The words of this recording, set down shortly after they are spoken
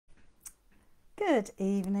Good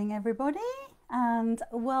evening, everybody, and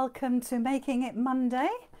welcome to Making It Monday,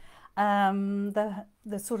 the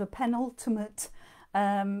sort of penultimate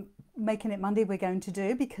Making It Monday we're going to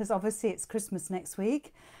do, because obviously it's Christmas next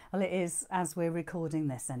week. Well, it is as we're recording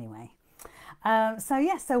this anyway.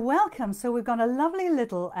 So welcome. So we've got a lovely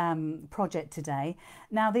little project today.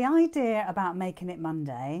 Now, the idea about Making It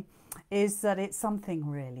Monday is that it's something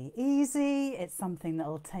really easy. It's something that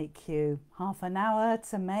will take you half an hour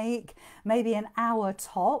to make, maybe an hour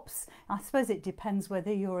tops. I suppose it depends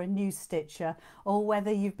whether you're a new stitcher or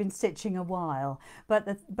whether you've been stitching a while. But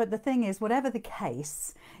the thing is, whatever the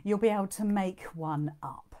case, you'll be able to make one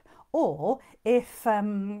up. Or if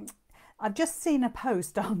I've just seen a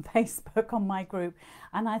post on Facebook on my group,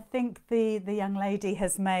 and I think the young lady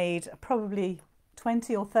has made probably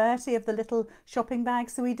 20 or 30 of the little shopping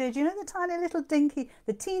bags that we did. You know, the tiny little dinky,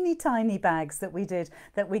 the teeny tiny bags that we did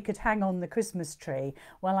that we could hang on the Christmas tree.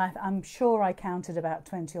 Well, I'm sure I counted about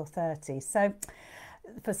 20 or 30. So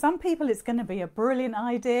for some people it's going to be a brilliant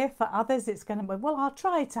idea. For others it's going to be, well, I'll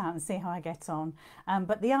try it out and see how I get on.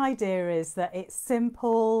 But the idea is that it's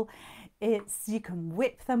simple. You can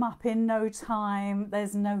whip them up in no time.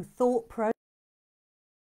 There's no thought process.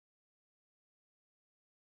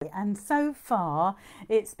 And so far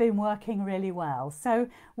it's been working really well. So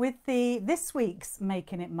with this week's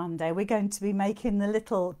Making It Monday, we're going to be making the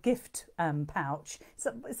little gift pouch.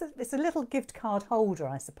 It's a little gift card holder,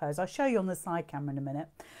 I suppose. I'll show you on the side camera in a minute.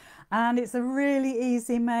 And it's a really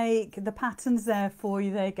easy make. The pattern's there for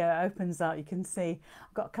you. There you go, it opens up. You can see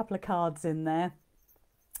I've got a couple of cards in there.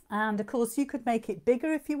 And of course you could make it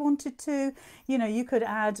bigger if you wanted to. You know, you could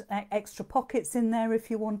add extra pockets in there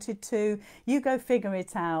if you wanted to. You go figure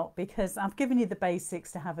it out, because I've given you the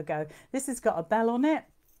basics to have a go. This has got a bell on it.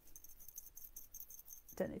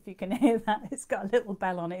 Don't know if you can hear that. It's got a little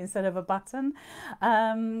bell on it instead of a button.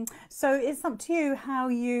 So it's up to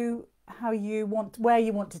you where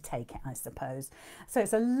you want to take it, I suppose. So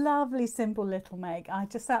it's a lovely simple little make. I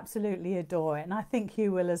just absolutely adore it, and I think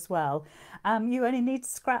you will as well. You only need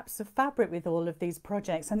scraps of fabric with all of these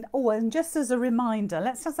projects. And just as a reminder,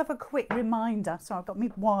 let's just have a quick reminder. So I've got my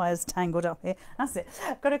wires tangled up here. That's it.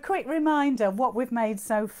 Got a quick reminder of what we've made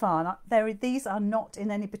so far. These are not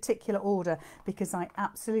in any particular order, because I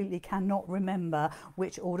absolutely cannot remember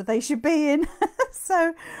which order they should be in.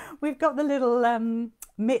 So we've got the little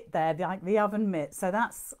mitt there, like the oven mitt. So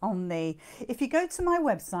that's on if you go to my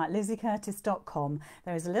website, lizzycurtis.com,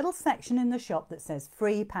 there is a little section in the shop that says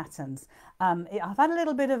free patterns. I've had a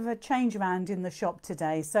little bit of a change around in the shop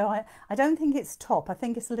today, so I don't think it's top. I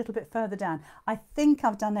think it's a little bit further down. I think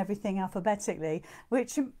I've done everything alphabetically,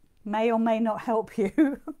 which may or may not help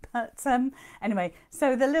you. But anyway,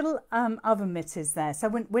 so the little oven mitt is there. So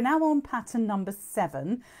we're now on pattern number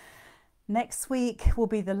 7. Next week will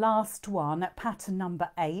be the last one at pattern number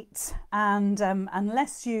 8, and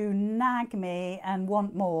unless you nag me and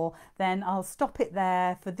want more, then I'll stop it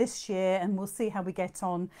there for this year, and we'll see how we get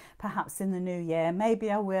on perhaps in the new year. Maybe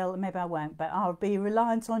I will, maybe I won't, but I'll be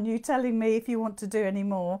reliant on you telling me if you want to do any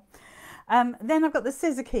more. Then I've got the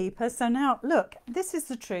scissor keeper. So now look, this is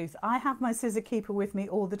the truth. I have my scissor keeper with me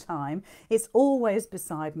all the time. It's always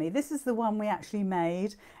beside me. This is the one we actually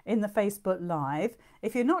made in the Facebook Live.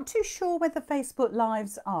 If you're not too sure where the Facebook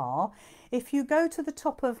Lives are, if you go to the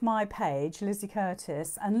top of my page, Lizzy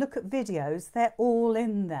Curtis, and look at videos, they're all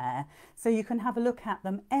in there. So you can have a look at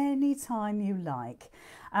them anytime you like.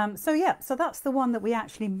 So that's the one that we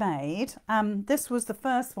actually made. This was the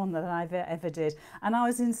first one that I've ever did, and I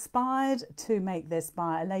was inspired to make this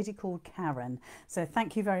by a lady called Karen. So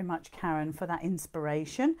thank you very much, Karen, for that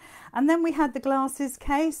inspiration. And then we had the glasses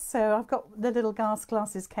case. So I've got the little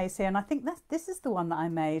glasses case here, and I think this is the one that I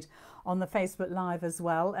made on the Facebook Live as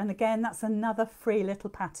well. And again, that's another free little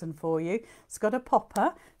pattern for you. It's got a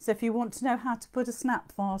popper, so if you want to know how to put a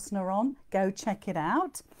snap fastener on, go check it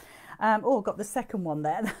out. Got the second one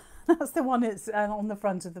there. That's the one that's on the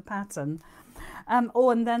front of the pattern. And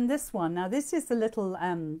then this one. Now this is the little,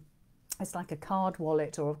 it's like a card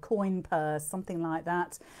wallet or a coin purse, something like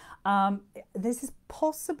that. This is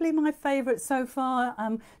possibly my favourite so far.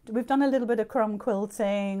 We've done a little bit of crumb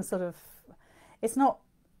quilting, sort of. It's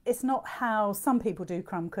not how some people do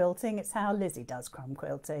crumb quilting, it's how Lizzy does crumb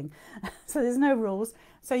quilting. So there's no rules.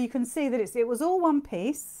 So you can see that it was all one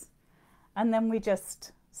piece, and then we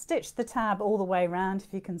just stitched the tab all the way around,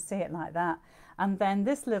 if you can see it like that. And then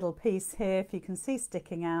this little piece here, if you can see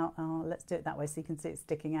sticking out, let's do it that way so you can see it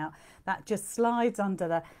sticking out, that just slides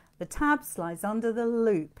under the tab slides under the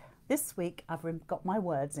loop. This week I've got my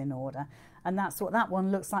words in order, and that's what that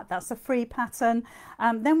one looks like. That's a free pattern.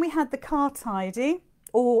 Then we had the car tidy.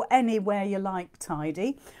 or anywhere you like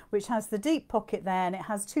tidy, which has the deep pocket there, and it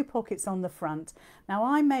has 2 pockets on the front. Now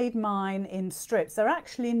I made mine in strips. They're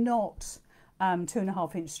actually not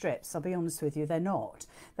 2.5-inch strips, I'll be honest with you, they're not.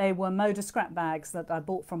 They were Moda scrap bags that I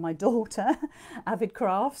bought from my daughter, Avid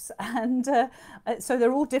Crafts, and so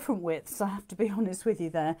they're all different widths, I have to be honest with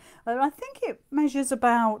you there. I think it measures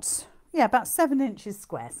about, yeah, about 7 inches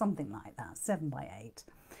square, something like that, 7 by 8.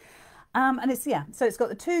 And it's, yeah, so it's got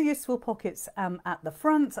the 2 useful pockets at the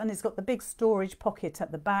front, and it's got the big storage pocket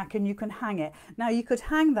at the back, and you can hang it. Now you could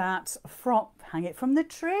hang that from, hang it from the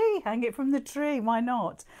tree, why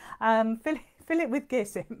not? Fill it with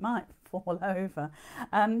gifts, it might fall over.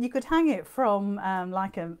 You could hang it from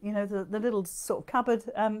like a, you know, the little sort of cupboard,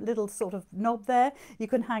 little sort of knob there. You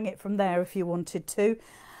can hang it from there if you wanted to.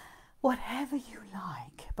 Whatever you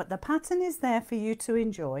like, but the pattern is there for you to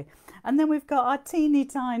enjoy. And then we've got our teeny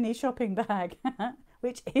tiny shopping bag,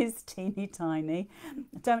 which is teeny tiny.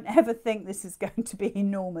 Don't ever think this is going to be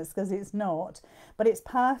enormous, because it's not, but it's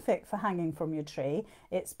perfect for hanging from your tree.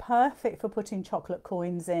 It's perfect for putting chocolate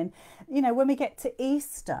coins in. You know, when we get to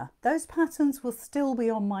Easter, those patterns will still be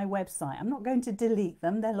on my website. I'm not going to delete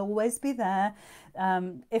them. They'll always be there.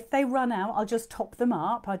 If they run out, I'll just top them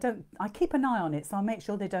up. I keep an eye on it, so I'll make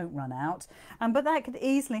sure they don't run out. But that could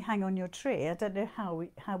easily hang on your tree. I don't know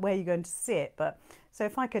where you're going to see it, but so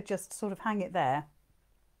if I could just sort of hang it there.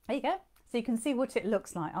 There you go. So you can see what it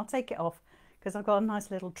looks like. I'll take it off because I've got a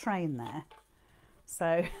nice little train there.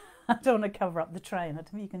 So I don't want to cover up the train. I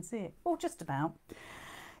don't know if you can see it. Oh, just about.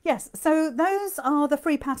 Yes, so those are the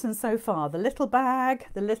 3 patterns so far. The little bag,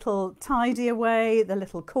 the little tidy away, the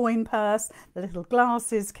little coin purse, the little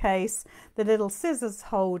glasses case, the little scissors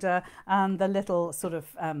holder, and the little sort of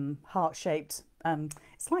heart-shaped,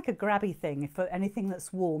 it's like a grabby thing for anything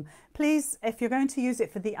that's warm. Please, if you're going to use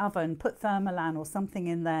it for the oven, put thermolan or something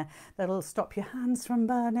in there that'll stop your hands from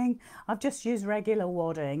burning. I've just used regular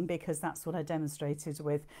wadding because that's what I demonstrated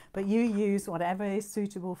with, but you use whatever is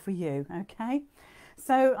suitable for you, okay?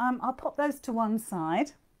 So I'll pop those to one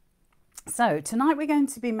side. So tonight we're going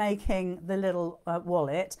to be making the little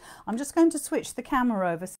wallet. I'm just going to switch the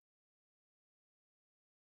camera over,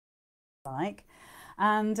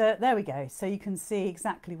 and there we go. So you can see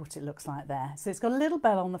exactly what it looks like there. So it's got a little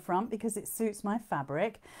bell on the front because it suits my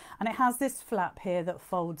fabric, and it has this flap here that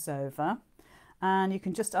folds over, and you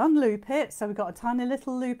can just unloop it. So we've got a tiny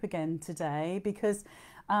little loop again today because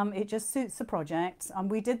it just suits the project. And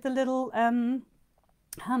we did the little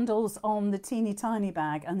handles on the teeny tiny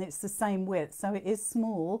bag, and it's the same width, so it is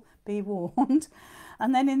small, be warned.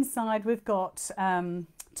 And then inside we've got 2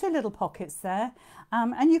 little pockets there,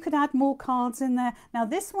 and you could add more cards in there. Now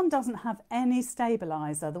this one doesn't have any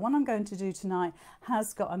stabilizer. The one I'm going to do tonight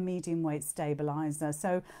has got a medium weight stabilizer,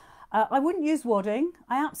 so I wouldn't use wadding.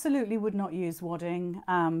 I absolutely would not use wadding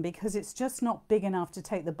because it's just not big enough to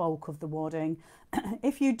take the bulk of the wadding.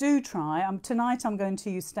 If you do try, tonight I'm going to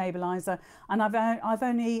use stabilizer, and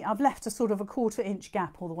I've left a sort of a 1/4 inch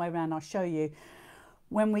gap all the way around. I'll show you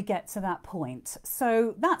when we get to that point.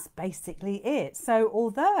 So that's basically it. So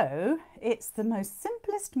although it's the most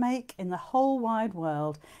simplest make in the whole wide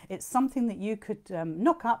world, it's something that you could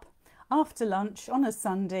knock up after lunch on a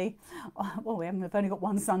Sunday. Well, we've only got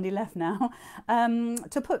one Sunday left now,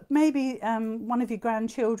 to put maybe one of your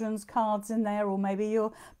grandchildren's cards in there, or maybe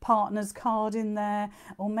your partner's card in there,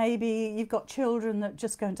 or maybe you've got children that are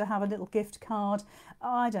just going to have a little gift card.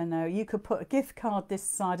 I don't know, you could put a gift card this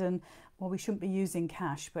side, and well, we shouldn't be using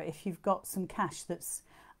cash, but if you've got some cash that's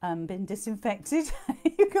been disinfected,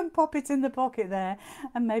 you can pop it in the pocket there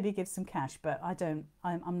and maybe give some cash, but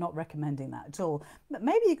I'm not recommending that at all. But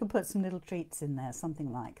maybe you could put some little treats in there,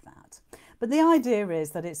 something like that. But the idea is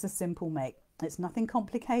that it's a simple make. It's nothing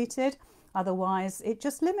complicated. Otherwise, it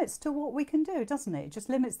just limits to what we can do, doesn't it? It just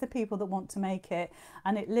limits the people that want to make it,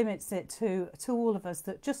 and it limits it to all of us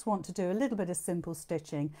that just want to do a little bit of simple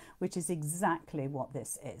stitching, which is exactly what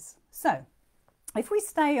this is. So if we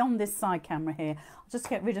stay on this side camera here, I'll just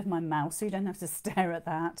get rid of my mouse so you don't have to stare at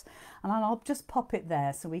that, and I'll just pop it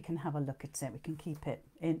there so we can have a look at it. We can keep it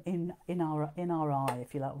in our eye,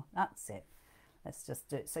 if you like. That's it. Let's just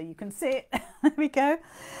do it so you can see it. There we go.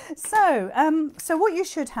 So so what you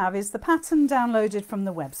should have is the pattern downloaded from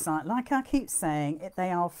the website. Like I keep saying, they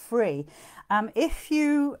are free. If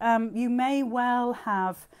you you may well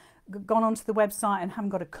have gone onto the website and haven't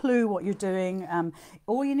got a clue what you're doing,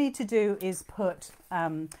 all you need to do is put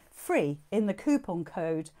free in the coupon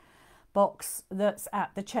code box that's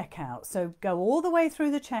at the checkout. So go all the way through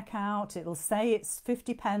the checkout. It'll say it's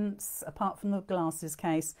 50p apart from the glasses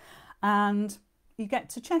case, and you get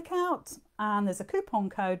to checkout and there's a coupon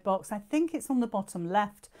code box. I think it's on the bottom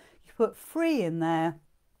left. You put free in there,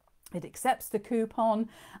 it accepts the coupon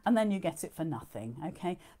and then you get it for nothing,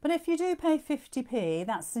 okay? But if you do pay 50p,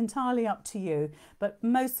 that's entirely up to you, but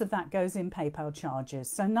most of that goes in PayPal charges,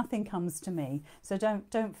 so nothing comes to me. So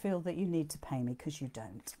don't feel that you need to pay me, because you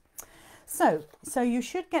don't. So you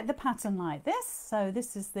should get the pattern like this. So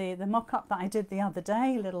this is the mock-up that I did the other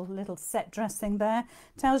day, little set dressing there.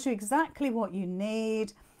 Tells you exactly what you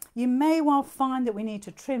need. You may well find that we need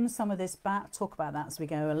to trim some of this back. Talk about that as we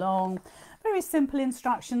go along. Very simple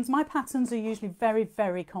instructions. My patterns are usually very,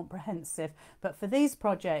 very comprehensive, but for these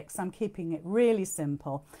projects, I'm keeping it really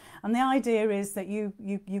simple. And the idea is that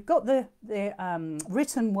you've got the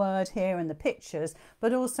written word here and the pictures,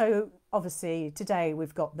 but also, obviously, today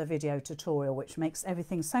we've got the video tutorial, which makes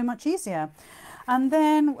everything so much easier. And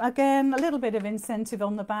then again, a little bit of incentive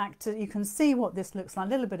on the back you can see what this looks like, a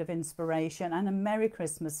little bit of inspiration, and a Merry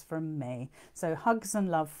Christmas from me. So hugs and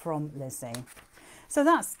love from Lizzy. So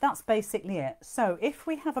that's basically it. So if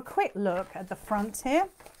we have a quick look at the front here,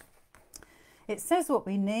 it says what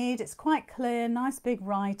we need. It's quite clear, nice big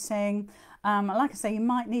writing. Like I say, you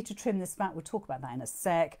might need to trim this back. We'll talk about that in a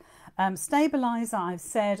sec. Stabilizer, I've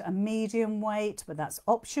said a medium weight, but that's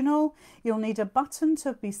optional. You'll need a button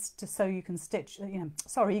so you can stitch,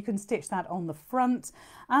 you can stitch that on the front,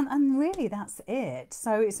 and really that's it.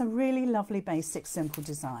 So it's a really lovely, basic, simple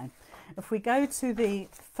design. If we go to the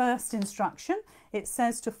first instruction, it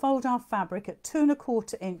says to fold our fabric at 2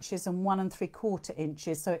 1/4 inches and 1 3/4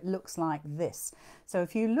 inches, so it looks like this. So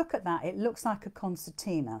if you look at that, it looks like a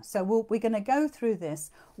concertina. So we're going to go through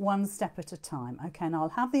this one step at a time, okay? And I'll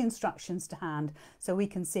have the instructions to hand so we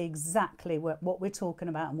can see exactly what we're talking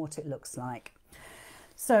about and what it looks like.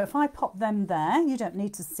 So if I pop them there, you don't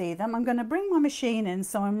need to see them. I'm going to bring my machine in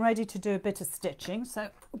so I'm ready to do a bit of stitching. So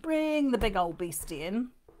bring the big old beastie in.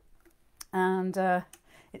 And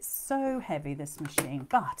it's so heavy, this machine,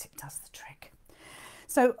 but it does the trick.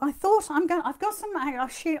 So I thought I've got some,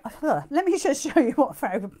 let me just show you what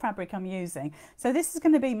fabric I'm using. So this is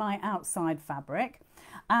going to be my outside fabric,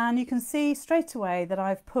 and you can see straight away that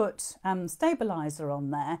I've put stabilizer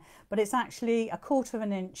on there, but it's actually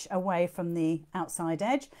 1/4 inch away from the outside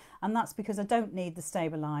edge, and that's because I don't need the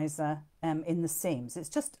stabilizer in the seams. It's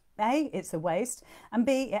just A, it's a waste, and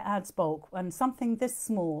B, it adds bulk, and something this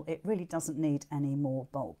small, it really doesn't need any more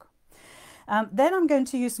bulk. Then I'm going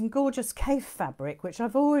to use some gorgeous cave fabric, which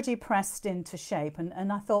I've already pressed into shape,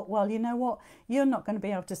 and I thought, well, you know what, you're not going to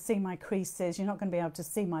be able to see my creases, you're not going to be able to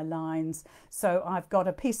see my lines, so I've got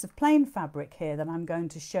a piece of plain fabric here that I'm going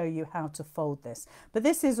to show you how to fold this, but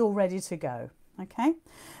this is all ready to go. Okay,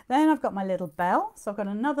 then I've got my little bell, so I've got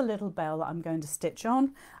another little bell that I'm going to stitch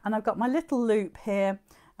on, and I've got my little loop here,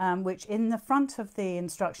 which in the front of the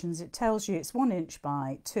instructions it tells you it's 1 inch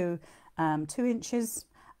by 2 inches,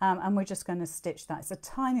 and we're just going to stitch that. It's the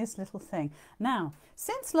tiniest little thing. Now,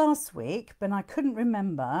 since last week, when I couldn't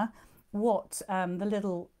remember what the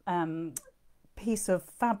little piece of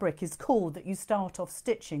fabric is called that you start off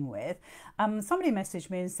stitching with, somebody messaged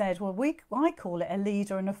me and said, well, I call it a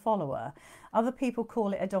leader and a follower. Other people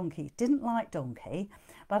call it a donkey. Didn't like donkey,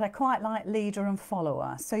 but I quite like leader and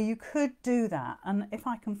follower. So you could do that. And if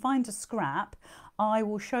I can find a scrap, I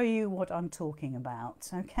will show you what I'm talking about.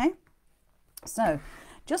 Okay. So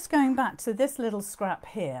just going back to this little scrap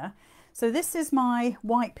here. So this is my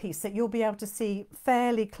white piece that you'll be able to see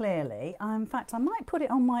fairly clearly. In fact, I might put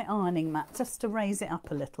it on my ironing mat just to raise it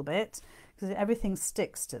up a little bit, because everything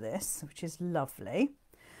sticks to this, which is lovely.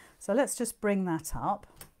 So let's just bring that up.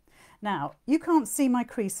 Now, you can't see my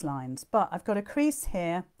crease lines, but I've got a crease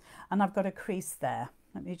here and I've got a crease there.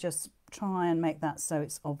 Let me just try and make that so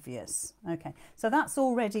it's obvious. Okay, so that's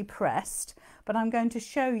already pressed, but I'm going to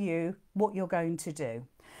show you what you're going to do.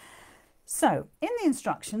 So in the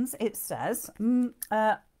instructions it says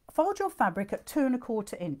fold your fabric at 2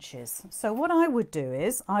 1/4 inches. So what I would do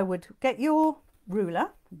is I would get your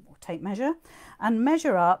ruler or tape measure and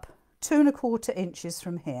measure up 2 1/4 inches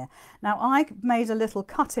from here. Now I made a little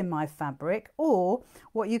cut in my fabric, or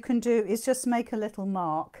what you can do is just make a little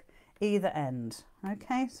mark either end.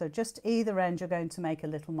 Okay, so just either end you're going to make a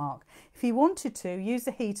little mark. If you wanted to, use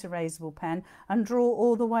a heat erasable pen and draw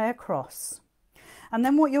all the way across. And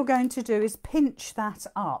then what you're going to do is pinch that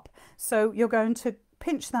up. So you're going to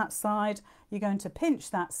pinch that side, you're going to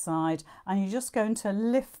pinch that side, and you're just going to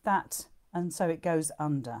lift that, and so it goes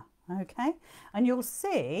under. Okay, and you'll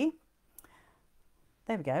see,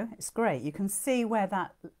 there we go, it's great. You can see where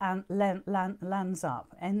that lands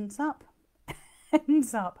up, ends up,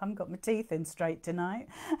 ends up. I haven't got my teeth in straight tonight.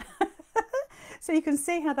 So you can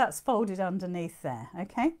see how that's folded underneath there.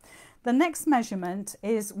 Okay, the next measurement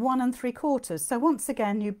is 1 3/4. So once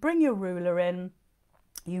again, you bring your ruler in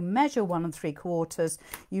You measure 1 3/4,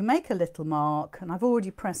 you make a little mark, and I've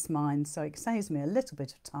already pressed mine so it saves me a little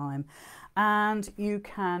bit of time, and you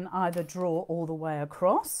can either draw all the way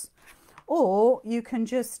across, or you can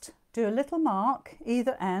just do a little mark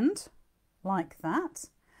either end like that,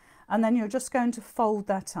 and then you're just going to fold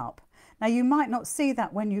that up. Now you might not see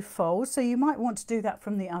that when you fold, so you might want to do that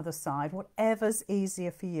from the other side, whatever's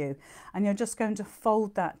easier for you, and you're just going to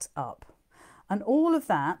fold that up. And all of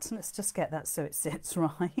that, let's just get that so it sits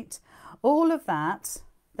right, all of that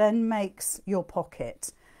then makes your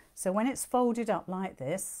pocket. So when it's folded up like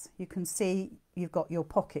this, you can see you've got your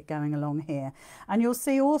pocket going along here. And you'll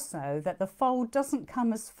see also that the fold doesn't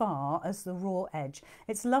come as far as the raw edge.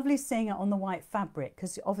 It's lovely seeing it on the white fabric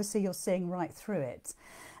because obviously you're seeing right through it.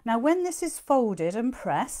 Now when this is folded and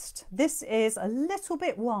pressed, this is a little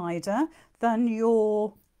bit wider than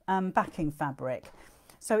your backing fabric.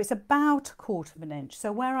 So it's about 1/4 inch.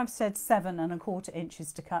 So where I've said 7 1/4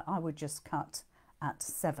 inches to cut, I would just cut at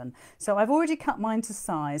 7. So I've already cut mine to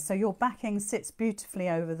size, so your backing sits beautifully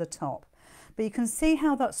over the top. But you can see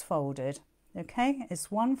how that's folded. Okay,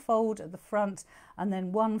 it's one fold at the front and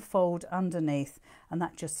then one fold underneath, and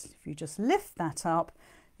that just, if you just lift that up,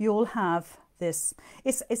 you'll have this.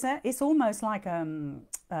 It's almost like a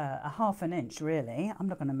 1/2 inch really. I'm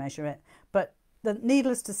not going to measure it, but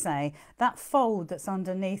needless to say, that fold that's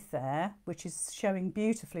underneath there, which is showing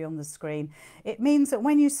beautifully on the screen, it means that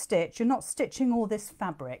when you stitch, you're not stitching all this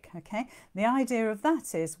fabric, okay? The idea of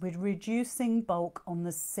that is we're reducing bulk on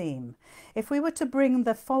the seam. If we were to bring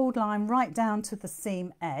the fold line right down to the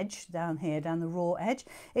seam edge, down here, down the raw edge,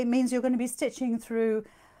 it means you're going to be stitching through,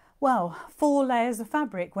 well, 4 layers of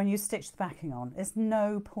fabric when you stitch the backing on. There's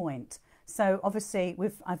no point. So obviously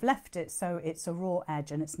I've left it so it's a raw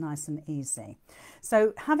edge and it's nice and easy.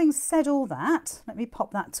 So having said all that, let me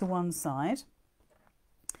pop that to one side.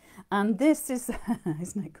 And this is,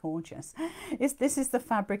 isn't it gorgeous? This is the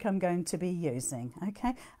fabric I'm going to be using,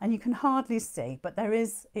 okay? And you can hardly see, but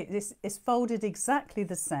it's folded exactly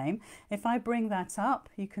the same. If I bring that up,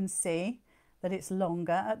 you can see that it's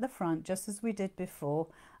longer at the front, just as we did before,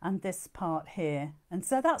 and this part here. And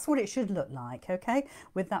so that's what it should look like, okay?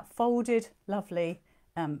 With that folded, lovely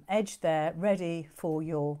edge there, ready for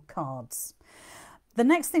your cards. The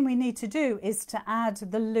next thing we need to do is to add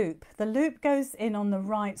the loop. The loop goes in on the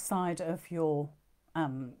right side of your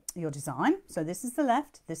design. So this is the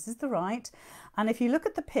left, this is the right. And if you look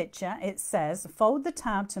at the picture, it says fold the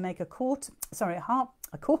tab to make a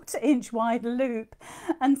 1/4 inch wide loop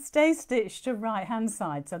and stay stitched to right hand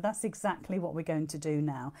side. So that's exactly what we're going to do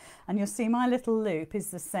now. And you'll see my little loop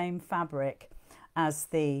is the same fabric as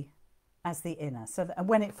the inner. So that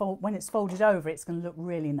when it's folded over, it's going to look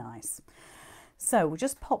really nice. So we'll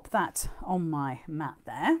just pop that on my mat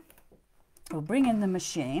there. We'll bring in the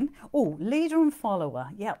machine. Oh, leader and follower.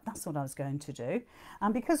 Yep, that's what I was going to do.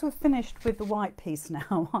 And because we're finished with the white piece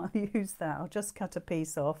now, I'll use that. I'll just cut a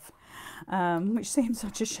piece off, which seems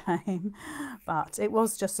such a shame. But it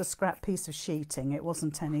was just a scrap piece of sheeting. It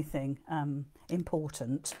wasn't anything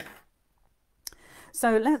important.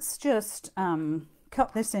 So let's just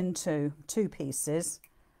cut this into 2 pieces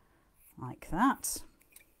like that.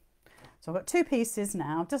 So I've got 2 pieces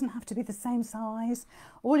now. It doesn't have to be the same size.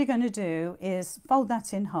 All you're going to do is fold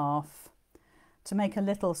that in half to make a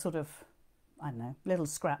little sort of, I don't know, little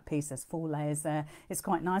scrap piece. There's 4 layers there. It's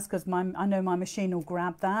quite nice because I know my machine will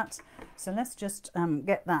grab that. So let's just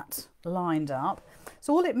get that lined up.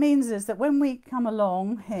 So all it means is that when we come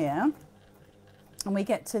along here and we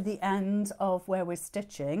get to the end of where we're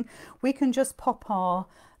stitching, we can just pop our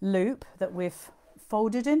loop that we've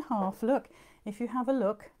folded in half. Look. If you have a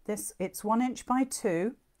look, it's 1 inch by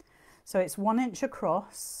 2, so it's 1 inch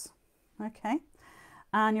across, okay?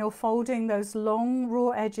 And you're folding those long raw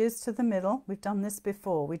edges to the middle. We've done this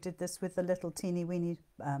before. We did this with the little teeny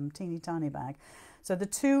tiny bag. So the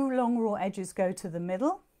 2 long raw edges go to the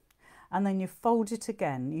middle, and then you fold it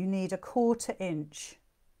again. You need a 1/4 inch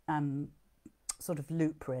sort of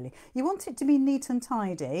loop really. You want it to be neat and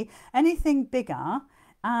tidy. Anything bigger,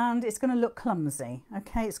 and it's going to look clumsy,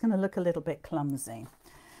 okay? It's going to look a little bit clumsy.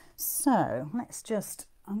 So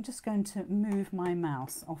I'm just going to move my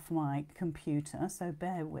mouse off my computer, so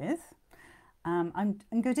bear with. And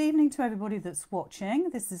good evening to everybody that's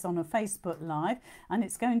watching. This is on a Facebook Live, and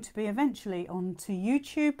it's going to be eventually onto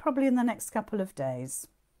YouTube, probably in the next couple of days.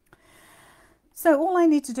 So all I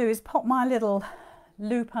need to do is pop my little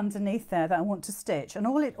loop underneath there that I want to stitch, and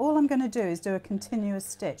all I'm going to do is do a continuous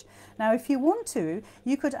stitch. Now if you want to,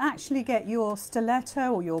 you could actually get your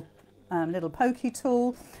stiletto or your little pokey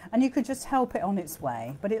tool, and you could just help it on its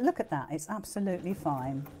way, but look at that, it's absolutely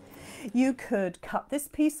fine. You could cut this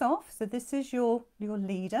piece off. So this is your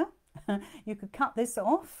leader. You could cut this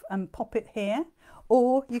off and pop it here,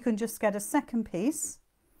 or you can just get a second piece,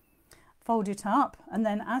 fold it up, and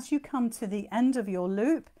then as you come to the end of your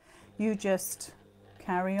loop, you just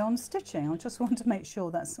carry on stitching. I just want to make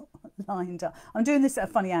sure that's lined up. I'm doing this at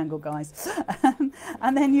a funny angle, guys.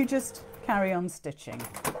 And then you just carry on stitching.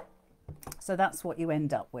 So that's what you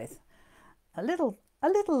end up with. A little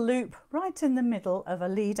loop right in the middle of a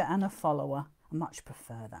leader and a follower. I much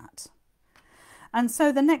prefer that. And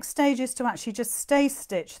so the next stage is to actually just stay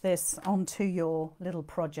stitch this onto your little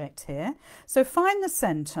project here. So find the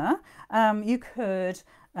center. You could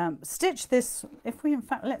stitch this, if we in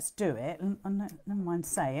fact, let's do it, and never mind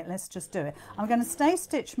say it, let's just do it. I'm going to stay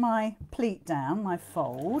stitch my pleat down, my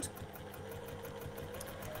fold.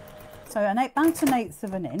 So about 1/8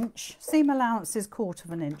 of an inch. Seam allowance is 1/4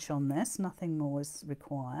 of an inch on this, nothing more is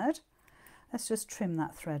required. Let's just trim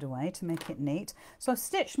that thread away to make it neat. So I've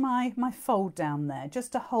stitched my fold down there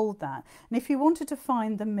just to hold that. And if you wanted to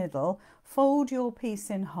find the middle, fold your piece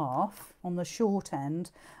in half on the short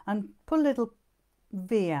end and put a little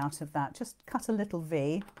V out of that. Just cut a little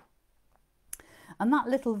V. And that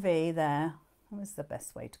little V there, what is the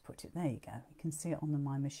best way to put it? There you go. You can see it on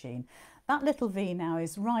my machine. That little V now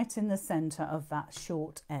is right in the center of that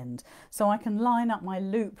short end. So I can line up my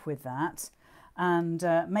loop with that and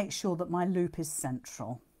make sure that my loop is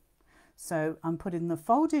central. So I'm putting the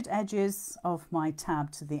folded edges of my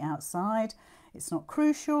tab to the outside. It's not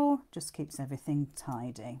crucial, just keeps everything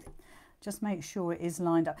tidy. Just make sure it is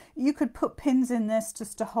lined up. You could put pins in this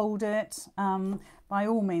just to hold it, by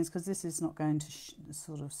all means, because this is not going to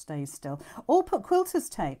sort of stay still. Or put quilter's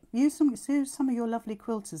tape. Use some of your lovely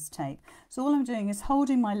quilter's tape. So all I'm doing is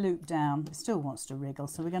holding my loop down. It still wants to wriggle,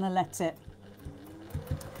 so we're going to let it,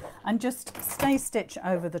 and just stay stitch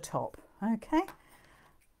over the top. Okay,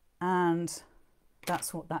 and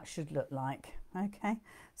that's what that should look like. Okay,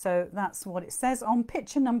 so that's what it says on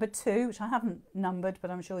picture number 2, which I haven't numbered, but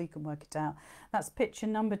I'm sure you can work it out. That's picture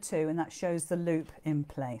number 2, and that shows the loop in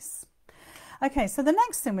place. Okay, so the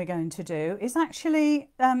next thing we're going to do is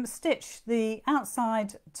actually stitch the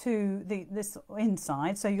outside to this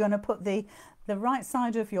inside. So you're going to put the right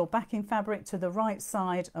side of your backing fabric to the right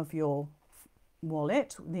side of your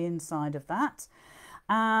wallet, the inside of that.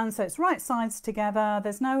 And so it's right sides together.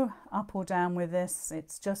 There's no up or down with this.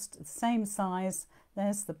 It's just the same size.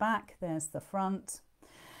 There's the back, there's the front.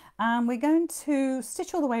 And we're going to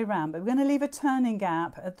stitch all the way around, but we're going to leave a turning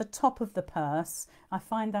gap at the top of the purse. I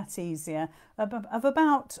find that easier, of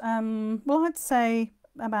about, well, I'd say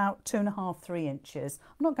about 2.5, 3 inches.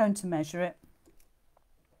 I'm not going to measure it.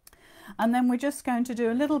 And then we're just going to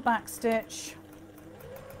do a little back stitch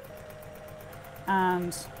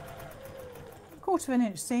and 1/4 of an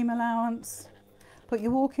inch seam allowance. Put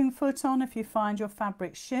your walking foot on if you find your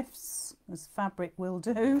fabric shifts, as fabric will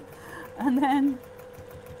do, and then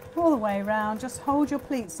all the way around, just hold your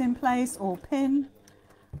pleats in place or pin,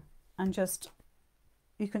 and just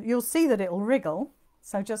you'll see that it will wriggle,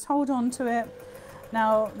 so just hold on to it.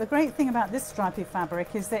 Now the great thing about this stripy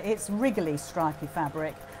fabric is that it's wriggly stripy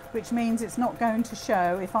fabric, which means it's not going to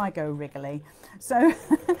show if I go wriggly. So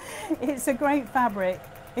it's a great fabric.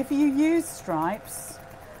 If you use stripes,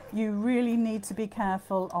 you really need to be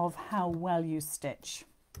careful of how well you stitch,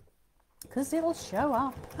 because it'll show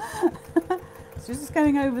up. So just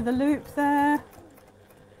going over the loop there,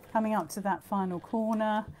 coming up to that final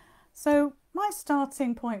corner. So my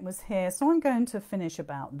starting point was here, so I'm going to finish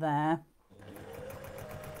about there.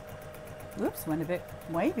 Whoops, went a bit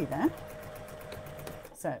wavy there.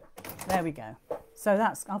 So there we go. So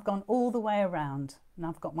I've gone all the way around, and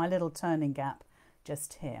I've got my little turning gap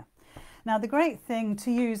just here. Now the great thing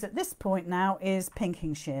to use at this point now is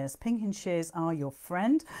pinking shears. Pinking shears are your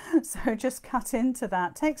friend. So just cut into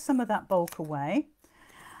that, take some of that bulk away.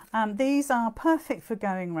 These are perfect for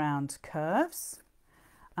going round curves,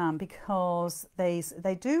 because they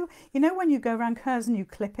do, you know, when you go around curves and you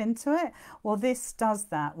clip into it, well, this does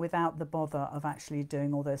that without the bother of actually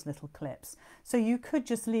doing all those little clips. So you could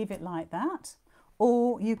just leave it like that,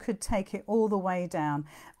 or you could take it all the way down.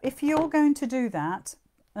 If you're going to do that,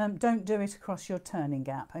 don't do it across your turning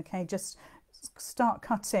gap, okay? Just start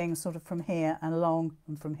cutting sort of from here and along,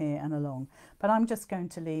 and from here and along. But I'm just going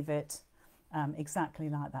to leave it exactly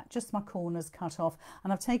like that, just my corners cut off,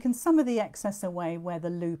 and I've taken some of the excess away where the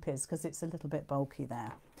loop is, because it's a little bit bulky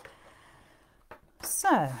there.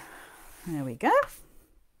 So there we go.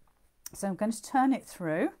 So I'm going to turn it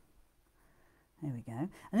through. There we go.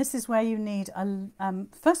 And this is where you need a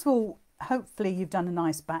first of all, hopefully you've done a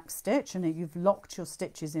nice back stitch and you've locked your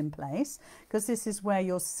stitches in place, because this is where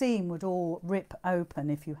your seam would all rip open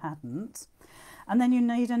if you hadn't. And then you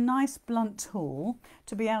need a nice blunt tool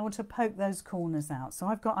to be able to poke those corners out.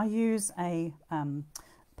 So I use a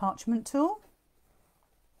parchment tool.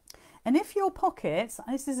 And if your pocket,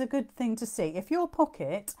 this is a good thing to see, if your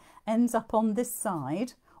pocket ends up on this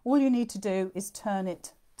side, all you need to do is turn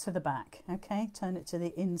it to the back, okay? Turn it to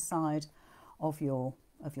the inside of your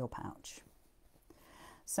pouch.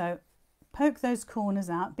 So poke those corners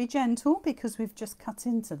out, be gentle because we've just cut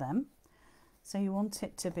into them. So you want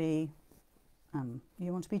it to be,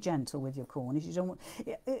 you want to be gentle with your corners. You don't want,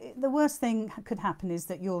 the worst thing could happen is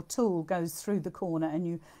that your tool goes through the corner and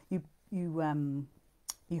you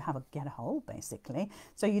get a hole basically.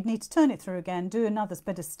 So you'd need to turn it through again, do another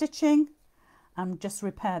bit of stitching and just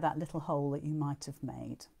repair that little hole that you might have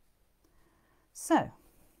made. So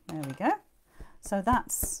there we go. So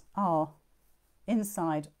that's our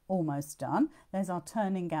inside almost done. There's our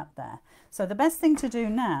turning gap there. So the best thing to do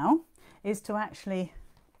now is to actually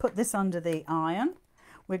put this under the iron.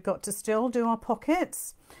 We've got to still do our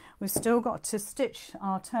pockets. We've still got to stitch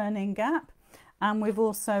our turning gap. And we've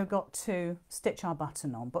also got to stitch our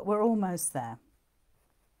button on, but we're almost there.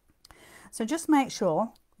 So just make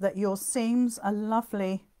sure that your seams are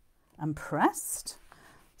lovely and pressed.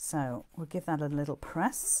 So we'll give that a little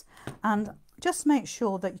press and just make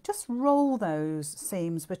sure that you just roll those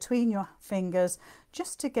seams between your fingers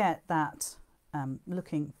just to get that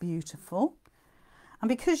looking beautiful. And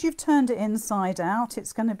because you've turned it inside out,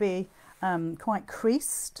 it's going to be quite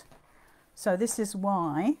creased. So this is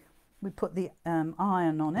why we put the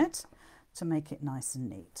iron on it to make it nice and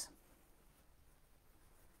neat.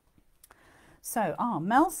 So,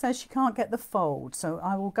 Mel says she can't get the fold, so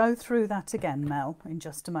I will go through that again, Mel, in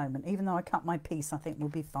just a moment. Even though I cut my piece, I think we'll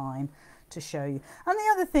be fine to show you. And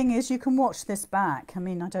the other thing is you can watch this back. I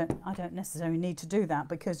mean, I don't necessarily need to do that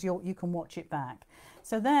because you can watch it back.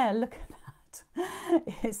 So there, look at that.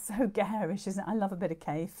 It's so garish, isn't it? I love a bit of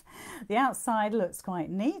cave. The outside looks quite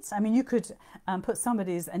neat. I mean, you could put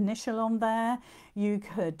somebody's initial on there. You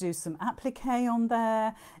could do some applique on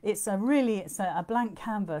there. It's a blank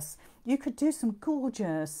canvas. You could do some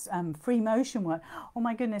gorgeous free motion work. Oh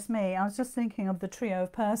my goodness me, I was just thinking of the trio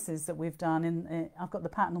of purses that we've done. I've got the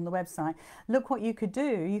pattern on the website. Look what you could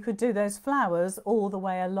do. You could do those flowers all the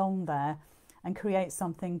way along there and create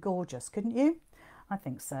something gorgeous, couldn't you? I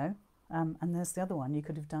think so. And there's the other one. You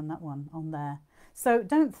could have done that one on there. So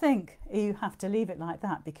don't think you have to leave it like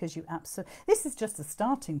that because you absolutely... This is just a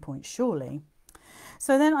starting point, surely.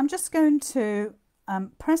 So then I'm just going to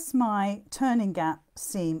press my turning gap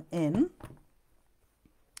seam in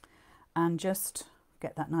and just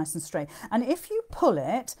get that nice and straight. And if you pull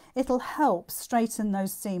it, it'll help straighten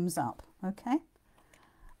those seams up, okay?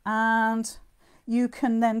 And you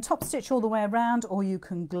can then top stitch all the way around, or you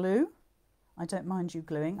can glue. I don't mind you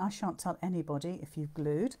gluing. I shan't tell anybody if you've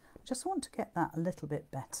glued. I just want to get that a little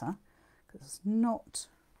bit better because it's not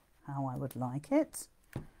how I would like it.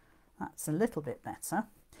 That's a little bit better.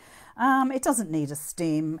 It doesn't need a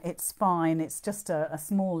steam. It's fine. It's just a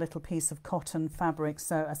small little piece of cotton fabric.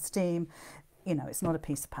 So a steam, you know, it's not a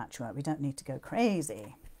piece of patchwork. We don't need to go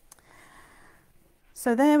crazy.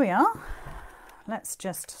 So there we are. Let's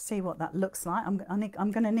just see what that looks like.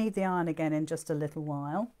 I'm going to need the iron again in just a little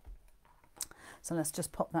while. So let's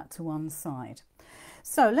just pop that to one side.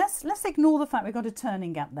 So let's ignore the fact we've got a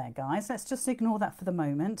turning gap there, guys. Let's just ignore that for the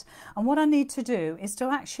moment. And what I need to do is to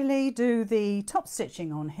actually do the top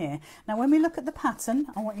stitching on here. Now, when we look at the pattern,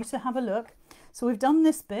 I want you to have a look. So we've done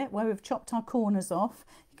this bit where we've chopped our corners off.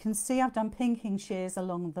 You can see I've done pinking shears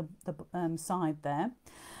along the side there.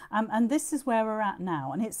 And this is where we're at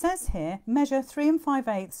now. And it says here, measure 3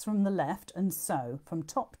 5/8 from the left and sew from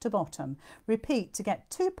top to bottom. Repeat to get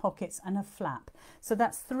 2 pockets and a flap. So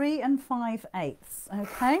that's 3 5/8,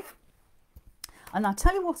 okay? And I'll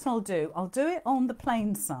tell you what I'll do. I'll do it on the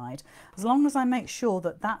plain side, as long as I make sure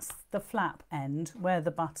that that's the flap end where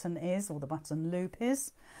the button is, or the button loop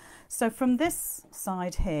is. So from this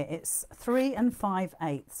side here, it's 3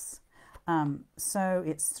 5/8. So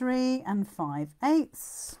it's 3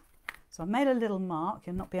 5/8. So I've made a little mark.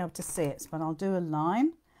 You'll not be able to see it, but I'll do a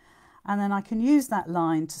line. And then I can use that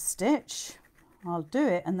line to stitch. I'll do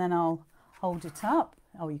it and then I'll hold it up.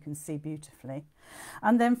 Oh, you can see beautifully.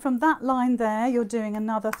 And then from that line there, you're doing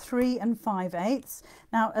another 3 5/8.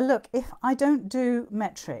 Now, look, if I don't do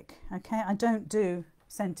metric, okay, I don't do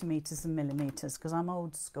centimetres and millimetres because I'm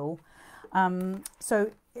old school.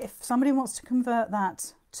 So if somebody wants to convert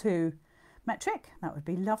that to metric, that would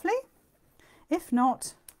be lovely. If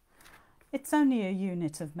not, It's only a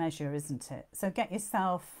unit of measure, isn't it? So get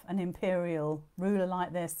yourself an imperial ruler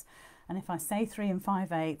like this, and if I say 3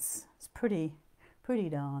 5/8, it's pretty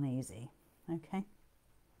darn easy. Okay,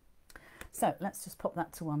 so let's just pop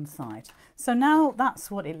that to one side. So now that's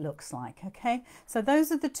what it looks like. Okay, so those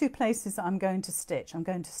are the two places that I'm going to stitch. I'm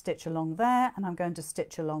going to stitch along there, and I'm going to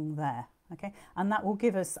stitch along there. Okay, and that will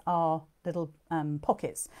give us our little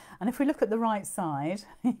pockets. And if we look at the right side,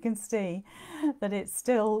 you can see that it's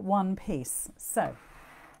still one piece. So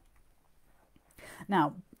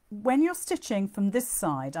now when you're stitching from this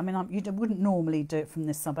side, I mean, you wouldn't normally do it from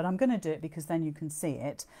this side, but I'm going to do it because then you can see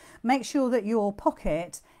it. Make sure that your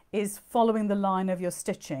pocket is following the line of your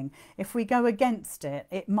stitching. If we go against it,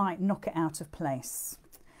 it might knock it out of place.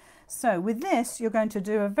 So with this, you're going to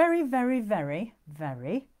do a very, very, very,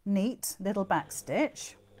 very neat little back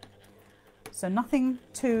stitch. So nothing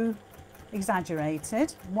too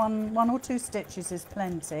exaggerated. One or two stitches is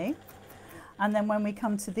plenty. And then when we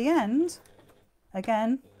come to the end,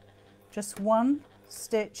 again, just one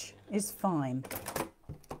stitch is fine.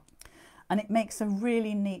 And it makes a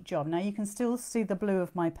really neat job. Now you can still see the blue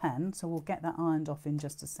of my pen, so we'll get that ironed off in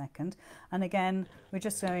just a second. And again, we're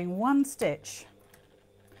just going one stitch.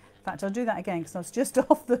 In fact, I'll do that again because I was just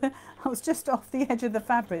off the edge of the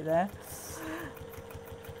fabric there,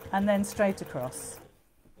 and then straight across.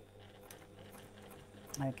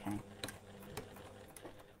 Okay,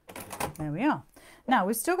 there we are. Now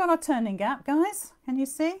we've still got our turning gap, guys. Can you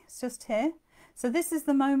see? It's just here. So this is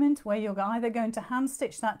the moment where you're either going to hand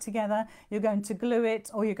stitch that together, you're going to glue it,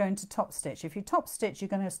 or you're going to top stitch. If you top stitch, you're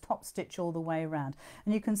going to top stitch all the way around.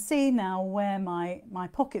 And you can see now where my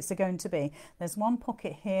pockets are going to be. There's one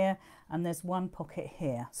pocket here and there's one pocket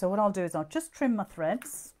here. So what I'll do is I'll just trim my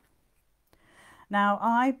threads. Now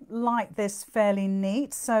I like this fairly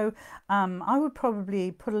neat, so I would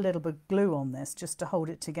probably put a little bit of glue on this just to hold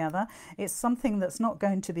it together. It's something that's not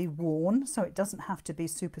going to be worn, so it doesn't have to be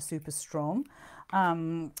super strong,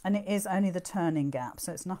 and it is only the turning gap,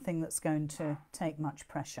 so it's nothing that's going to take much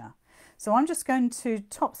pressure. So I'm just going to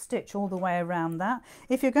top stitch all the way around that.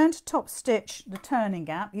 If you're going to top stitch the turning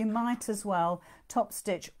gap, you might as well top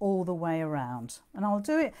stitch all the way around. And I'll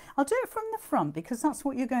do it from the front because that's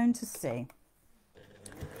what you're going to see.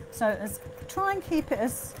 So try and keep it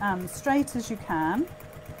as straight as you can,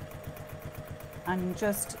 and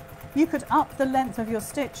you could up the length of your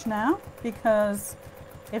stitch now because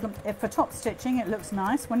if for top stitching it looks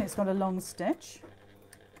nice when it's got a long stitch.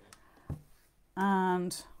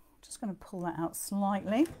 And I'm just going to pull that out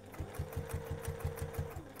slightly.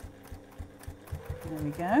 There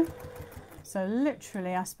we go. So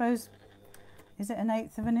literally, I suppose, is it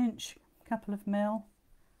 1/8 of an inch, couple of mil?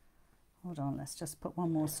 Hold on, let's just put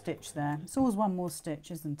one more stitch there. It's always one more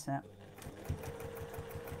stitch, isn't it?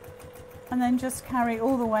 And then just carry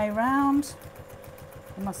all the way round.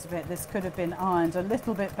 I must admit, this could have been ironed a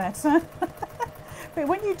little bit better. But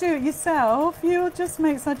when you do it yourself, you'll just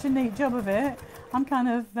make such a neat job of it. I'm kind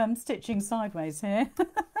of stitching sideways here.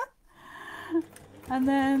 And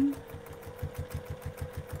then,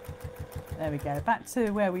 there we go, back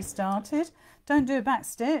to where we started. Don't do a back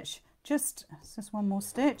stitch. Just one more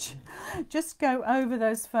stitch. Just go over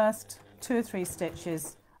those first 2 or 3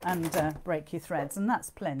 stitches and break your threads, and that's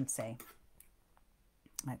plenty.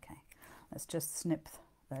 Okay, let's just snip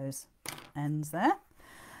those ends there.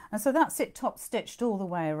 And so that's it, top stitched all the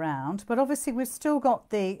way around. But obviously we've still got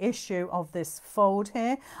the issue of this fold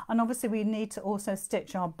here, and obviously we need to also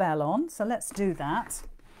stitch our bell on. So let's do that.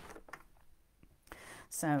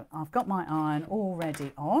 So I've got my iron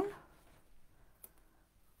already on.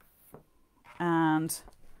 And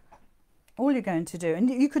all you're going to do,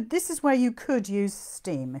 and this is where you could use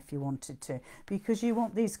steam if you wanted to, because you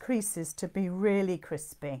want these creases to be really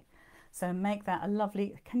crispy. So make that a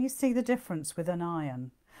lovely, can you see the difference with an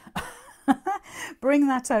iron? Bring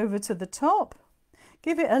that over to the top,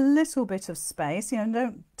 give it a little bit of space,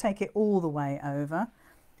 don't take it all the way over,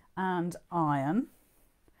 and iron.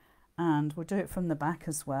 And we'll do it from the back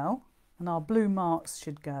as well, and our blue marks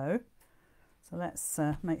should go. So let's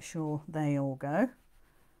make sure they all go,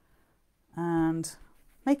 and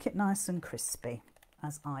make it nice and crispy,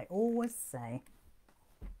 as I always say.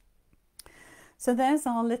 So there's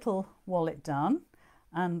our little wallet done,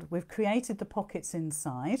 and we've created the pockets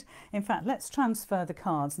inside. In fact, let's transfer the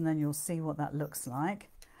cards and then you'll see what that looks like.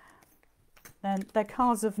 Then they're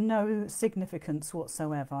cards of no significance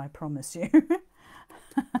whatsoever, I promise you.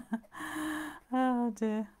 Oh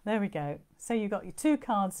dear, there we go. So you've got your 2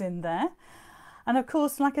 cards in there. And of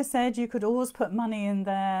course, like I said, you could always put money in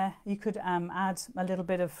there. You could add a little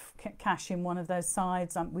bit of cash in one of those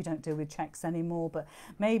sides. We don't deal with checks anymore, but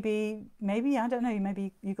maybe, I don't know,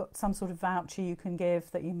 maybe you got some sort of voucher you can give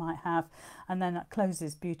that you might have, and then it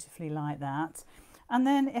closes beautifully like that. And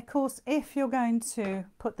then, of course, if you're going to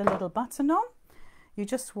put the little button on, you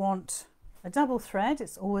just want a double thread.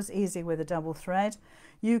 It's always easy with a double thread.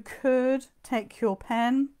 You could take your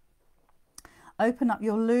pen, open up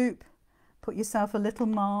your loop, put yourself a little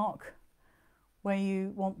mark where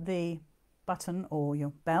you want the button or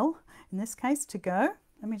your bell, in this case, to go.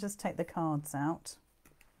 Let me just take the cards out.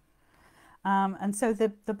 And so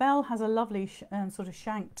the bell has a lovely sort of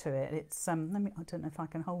shank to it. It's I don't know if I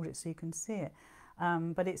can hold it so you can see it,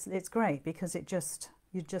 but it's great because it just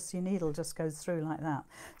your needle just goes through like that.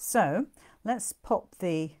 So let's pop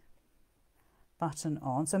the button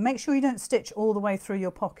on. So make sure you don't stitch all the way through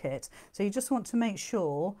your pocket. So you just want to make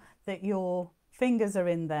sure that your fingers are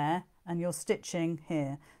in there and you're stitching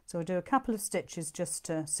here. So we'll do a couple of stitches just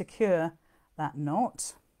to secure that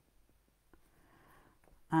knot.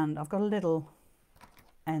 And I've got a little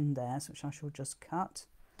end there, which I shall just cut.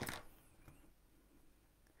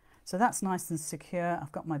 So that's nice and secure.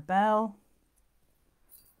 I've got my bell,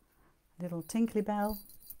 little tinkly bell.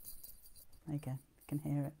 There you go, you can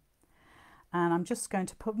hear it. And I'm just going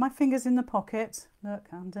to put my fingers in the pocket, look,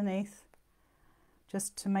 underneath,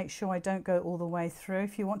 just to make sure I don't go all the way through.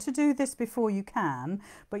 If you want to do this before, you can,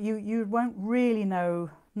 but you won't really know,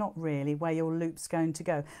 not really, where your loop's going to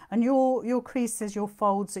go. And your creases, your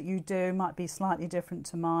folds that you do might be slightly different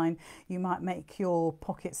to mine. You might make your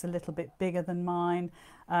pockets a little bit bigger than mine.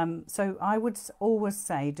 So I would always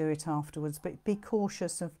say do it afterwards, but be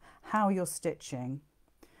cautious of how you're stitching.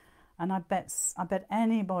 And I bet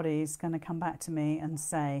anybody's going to come back to me and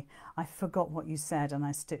say, I forgot what you said and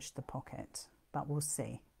I stitched the pocket. But we'll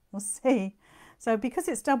see. We'll see. So because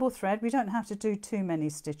it's double thread, we don't have to do too many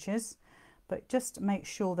stitches, but just make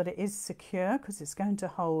sure that it is secure because it's going to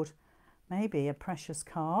hold maybe a precious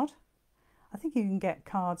card. I think you can get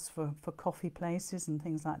cards for coffee places and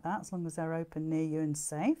things like that, as long as they're open near you and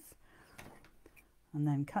safe. And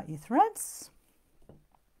then cut your threads.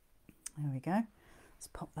 There we go. Let's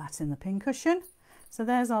pop that in the pincushion. So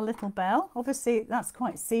there's our little bell. Obviously that's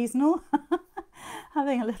quite seasonal,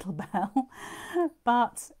 having a little bell,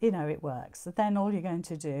 but you know it works. So then all you're going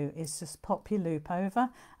to do is just pop your loop over,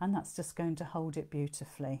 and that's just going to hold it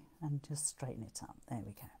beautifully and just straighten it up. There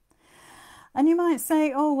we go. And you might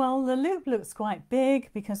say, oh well, the loop looks quite big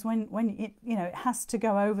because when it, you know, it has to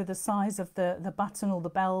go over the size of the button or the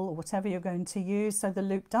bell or whatever you're going to use, so the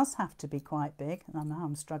loop does have to be quite big. And now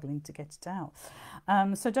I'm struggling to get it out.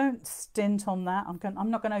 So don't stint on that.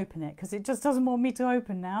 I'm not going to open it because it just doesn't want me to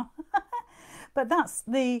open now. But that's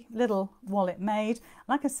the little wallet made.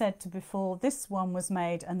 Like I said before, this one was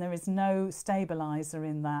made and there is no stabilizer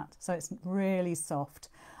in that, so it's really soft.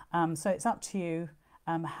 So it's up to you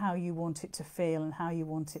how you want it to feel and how you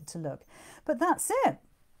want it to look. But that's it.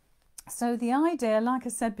 So the idea, like I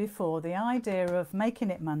said before, the idea of making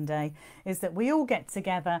it Monday is that we all get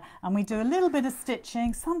together and we do a little bit of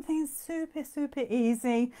stitching, something super, super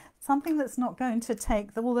easy, something that's not going to take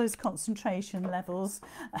all those concentration levels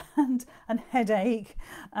and headache.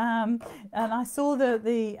 And I saw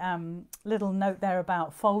the little note there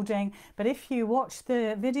about folding, but if you watch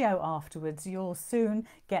the video afterwards, you'll soon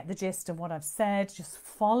get the gist of what I've said. Just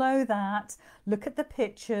follow that, look at the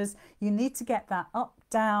pictures. You need to get that up,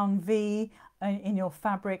 down V in your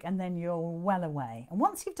fabric, and then you're well away. And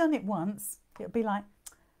once you've done it once, it'll be like,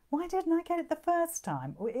 why didn't I get it the first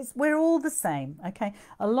time? We're all the same, okay?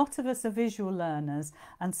 A lot of us are visual learners,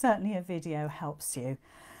 and certainly a video helps you.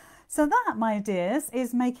 So that, my dears,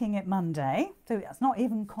 is making it Monday. So it's not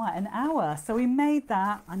even quite an hour. So we made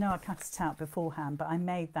that, I know I cut it out beforehand, but I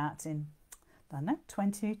made that in, I don't know,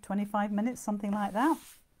 20, 25 minutes, something like that.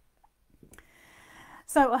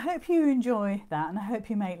 So I hope you enjoy that, and I hope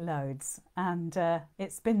you make loads. And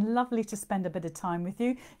it's been lovely to spend a bit of time with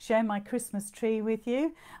you, share my Christmas tree with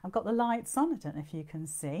you. I've got the lights on, I don't know if you can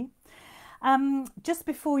see. Just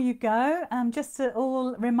before you go, just to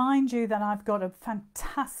all remind you that I've got a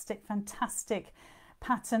fantastic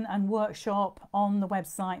pattern and workshop on the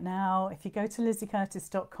website now. If you go to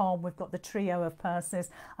lizzycurtis.com, we've got the trio of purses,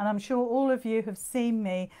 and I'm sure all of you have seen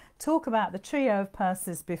me talk about the trio of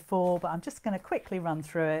purses before, but I'm just going to quickly run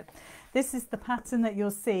through it. This is the pattern that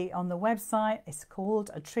you'll see on the website. It's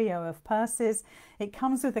called a trio of purses. It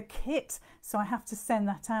comes with a kit, so I have to send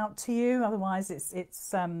that out to you. Otherwise,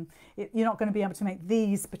 you're not going to be able to make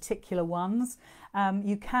these particular ones.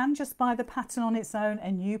 You can just buy the pattern on its own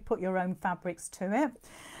and you put your own fabrics to it.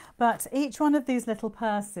 But each one of these little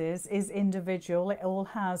purses is individual. It all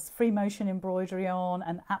has free motion embroidery on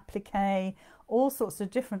and applique, all sorts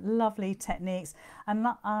of different lovely techniques. And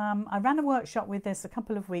I ran a workshop with this a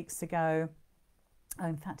couple of weeks ago.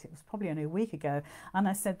 In fact, it was probably only a week ago, and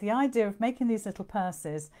I said the idea of making these little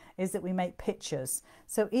purses is that we make pictures.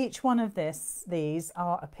 So each one of these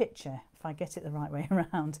are a picture, if I get it the right way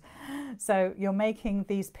around. So you're making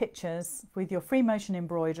these pictures with your free motion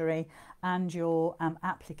embroidery and your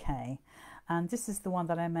applique, and this is the one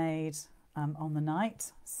that I made on the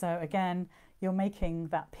night. So again, you're making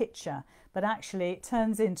that picture, but actually it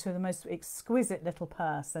turns into the most exquisite little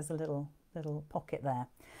purse. There's a little pocket there.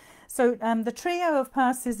 So the trio of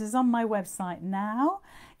purses is on my website now.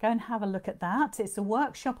 Go and have a look at that. It's a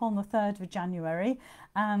workshop on the 3rd of January,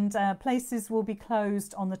 and places will be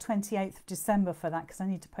closed on the 28th of December for that, because I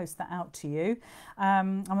need to post that out to you.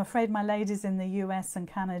 I'm afraid my ladies in the US and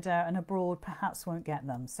Canada and abroad perhaps won't get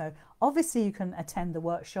them. So obviously you can attend the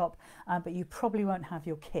workshop, but you probably won't have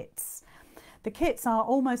your kits. The kits are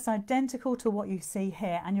almost identical to what you see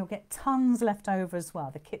here, and you'll get tons left over as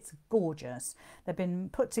well. The kits are gorgeous. They've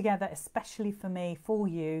been put together especially for me, for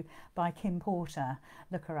you, by Kim Porter.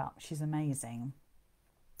 Look her up, she's amazing.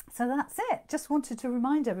 So that's it. Just wanted to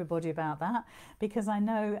remind everybody about that, because I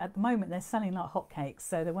know at the moment they're selling like hotcakes,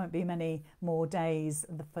 so there won't be many more days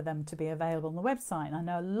for them to be available on the website. And I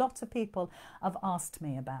know a lot of people have asked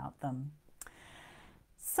me about them.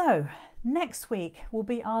 So next week will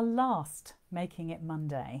be our last Making It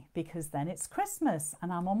Monday, because then it's Christmas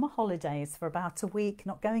and I'm on my holidays for about a week,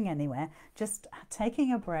 not going anywhere, just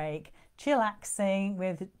taking a break, chillaxing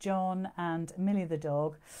with John and Millie the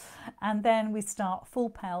dog. And then we start full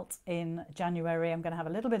pelt in January. I'm going to have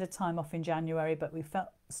a little bit of time off in January, but we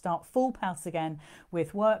start full pelt again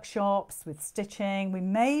with workshops, with stitching. We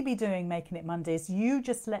may be doing Making It Mondays. You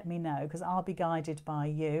just let me know, because I'll be guided by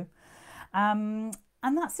you.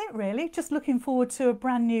 And that's it really. Just looking forward to a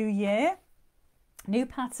brand new year. New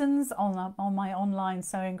patterns on my online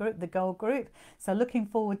sewing group, the Gold Group. So looking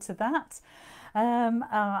forward to that.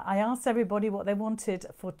 I asked everybody what they wanted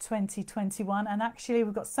for 2021, and actually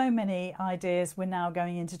we've got so many ideas, we're now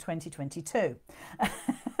going into 2022.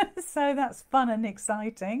 So that's fun and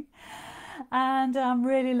exciting. And I'm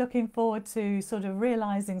really looking forward to sort of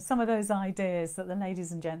realising some of those ideas that the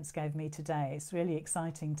ladies and gents gave me today. It's really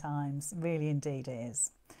exciting times, really indeed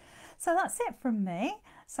is. So that's it from me.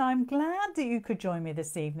 So I'm glad that you could join me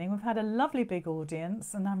this evening. We've had a lovely big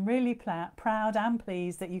audience, and I'm really proud and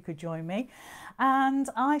pleased that you could join me. And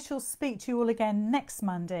I shall speak to you all again next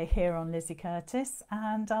Monday here on Lizzy Curtis,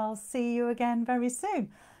 and I'll see you again very soon.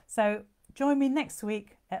 So join me next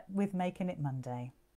week with Making It Monday.